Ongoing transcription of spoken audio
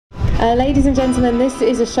Ladies and gentlemen, this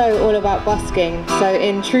is a show all about busking. So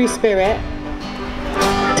in true spirit,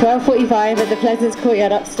 12:45 at the Pleasance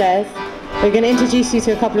Courtyard upstairs, we're going to introduce you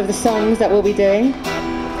to a couple of the songs that we'll be doing.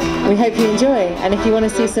 We hope you enjoy, and if you want to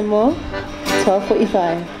see some more,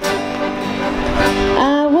 12:45.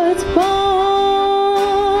 I was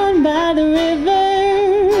born by the river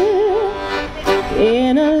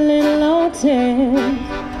in a little old tent.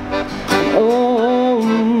 Oh,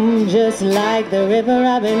 just like the river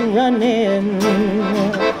I've been running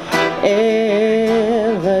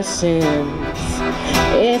ever since.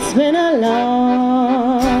 It's been a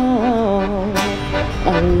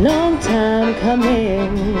long time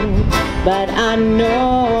coming, but I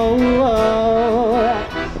know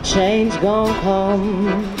change gon'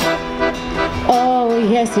 come. Oh,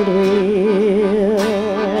 yes it will.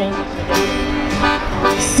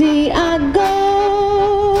 See, I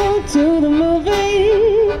go to the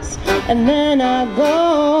movies and then I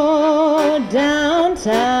go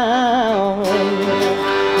downtown.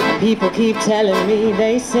 People keep telling me,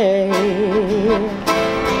 they say,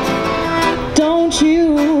 don't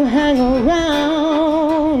you hang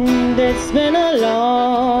around. It's been a long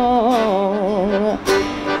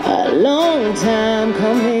time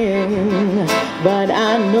coming, but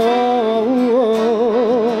I know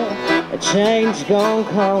a change gon'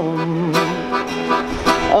 come.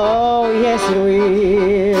 Oh, yes it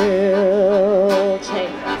will.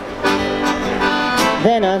 Change.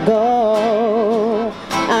 Then I go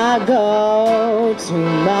to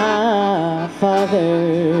my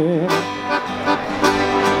father,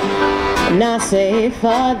 and I say,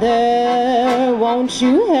 Father, won't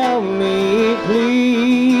you help me,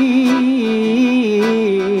 please?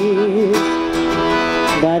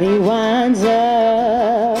 But he winds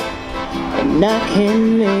up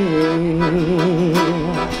knocking me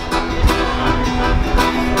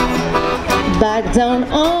back down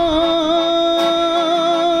on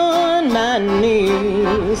my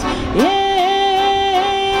knees.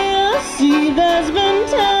 Yeah, see, there's been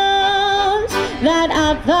times that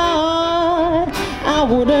I thought I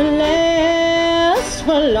wouldn't last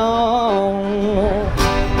for long,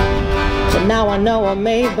 but now I know I'm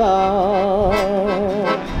able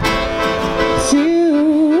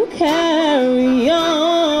to carry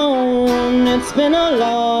on. It's been a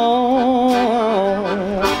long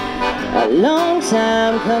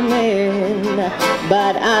time coming,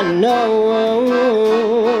 but I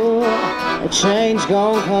know a change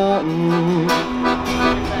gon' come.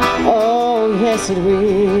 Oh, yes it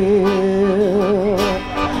will.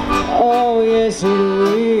 Oh, yes it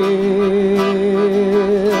will.